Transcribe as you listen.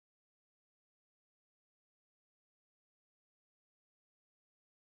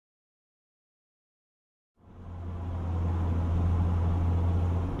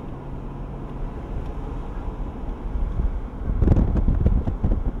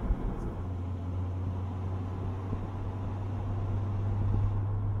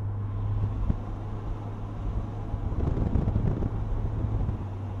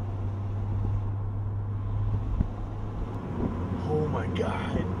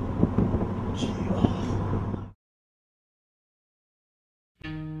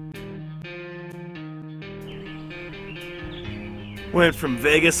Went from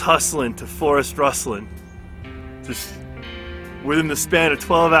Vegas hustling to forest rustling. Just within the span of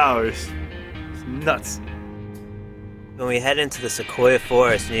 12 hours. It's nuts. When we head into the sequoia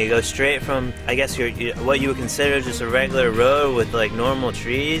forest and you go straight from, I guess, what you would consider just a regular road with like normal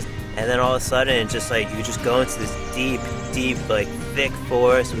trees, and then all of a sudden it's just like you just go into this deep, like thick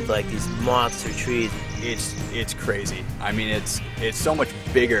forest with like these monster trees. It's crazy. I mean, it's so much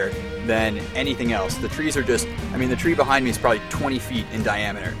bigger than anything else. The trees are just, I mean, the tree behind me is probably 20 feet in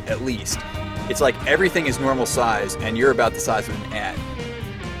diameter, at least. It's like everything is normal size, and you're about the size of an ant.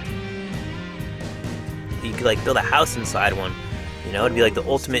 You could like build a house inside one. You know, it'd be like the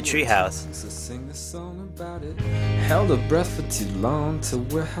ultimate tree house. Held our breath for too long till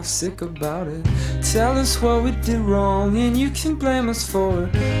we're half sick about it. Tell us what we did wrong and you can blame us for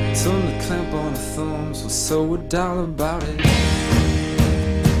it. Turn the clamp on our thumbs, we're so dull about it.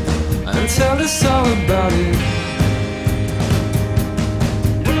 And tell us all about it.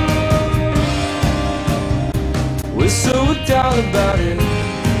 We're so dull about it.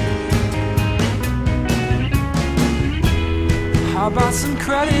 How about some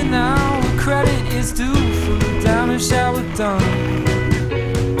credit now? Credit is due for the damage that we've done.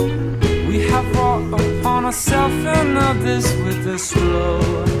 We have brought upon ourselves and others with a slow,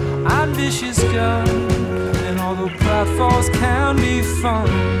 ambitious gun. And although platforms can be fun,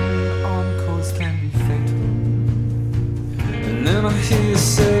 encores can be fatal. And then I hear you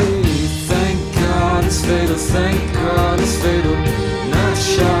say, thank God it's fatal, thank God it's fatal. Not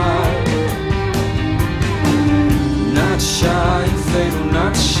shy. Not shy, fatal,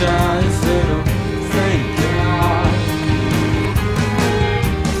 not shy, fatal. Thank God.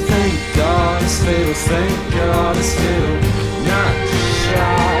 Thank God it's fatal, thank God it's fatal. Not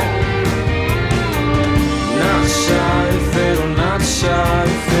shy. Not shy, fatal, not shy,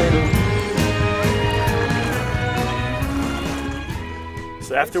 fatal.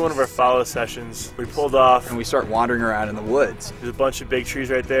 So after one of our follow sessions, we pulled off And we start wandering around in the woods. There's a bunch of big trees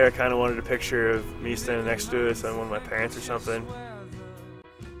right there. I kind of wanted a picture of me standing next to it, so one of my parents or something.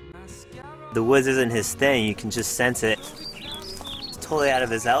 The woods isn't his thing, you can just sense it. He's totally out of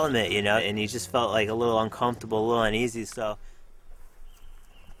his element, you know, and he just felt like a little uncomfortable, a little uneasy, so.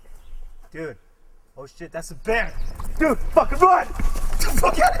 Dude, oh shit, that's a bear! Dude, fucking run!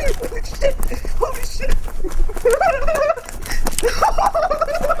 Fuck out of here! Holy shit! Holy shit!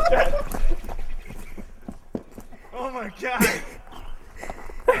 Oh my god!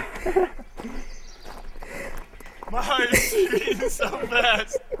 My heart is beating so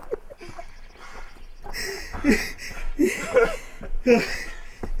fast!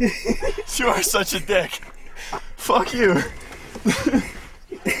 You are such a dick! Fuck you!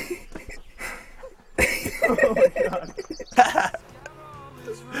 Oh my god.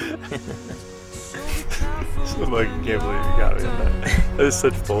 So like, I can't believe you got me on that. That is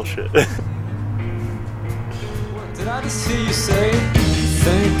such bullshit. Did I just hear you say,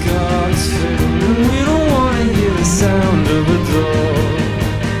 thank God it's fatal? We don't want to hear the sound of a door.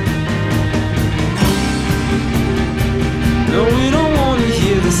 No, we don't want to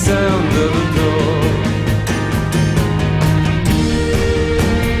hear the sound of a door.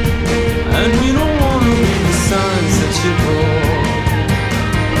 And we don't want to read the signs that you brought.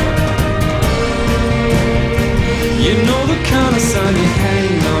 You know the kind of sign you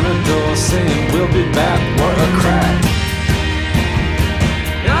hang on a door saying we'll be back, what a crack.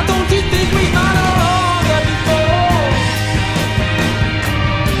 Now don't you think we might have all that before?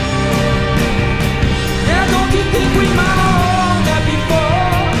 Now don't you think we might have all that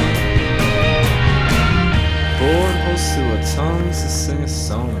before? Bored holes through our tongues to sing a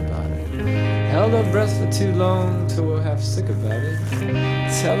song about it. Held our breath for too long till we're half sick about it.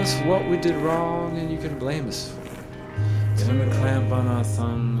 Tell us what we did wrong and you can blame us for it. Turn the clamp on our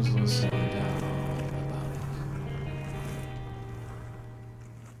thumbs, we'll slow down.